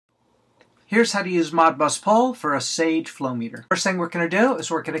Here's how to use Modbus Poll for a Sage Flowmeter. First thing we're going to do is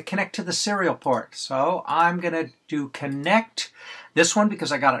we're going to connect to the serial port. So I'm going to do connect this one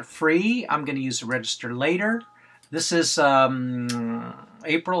because I got it free. I'm going to use the register later. This is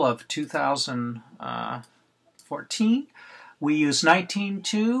April of 2014. We use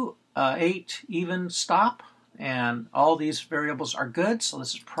 19.2, 8 even stop, and all these variables are good, so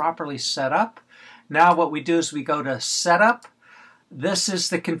this is properly set up. Now what we do is we go to Setup. This is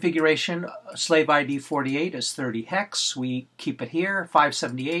the configuration. Slave ID 48 is 30 hex. We keep it here.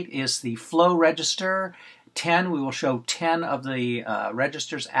 578 is the flow register. 10, we will show 10 of the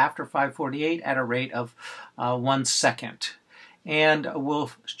registers after 548 at a rate of 1 second. And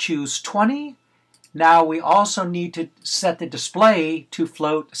we'll choose 20. Now we also need to set the display to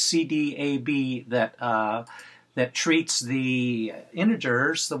float CDAB that treats the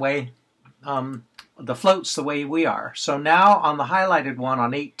integers the way the floats the way we are. So now on the highlighted one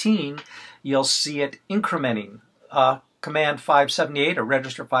on 18, you'll see it incrementing. Command 578 or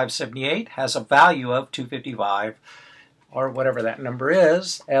register 578 has a value of 255 or whatever that number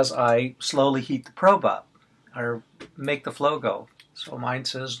is as I slowly heat the probe up or make the flow go. So mine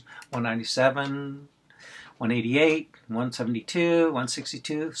says 197, 188, 172,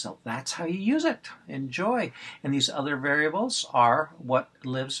 162. So that's how you use it. Enjoy. And these other variables are what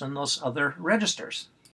lives in those other registers.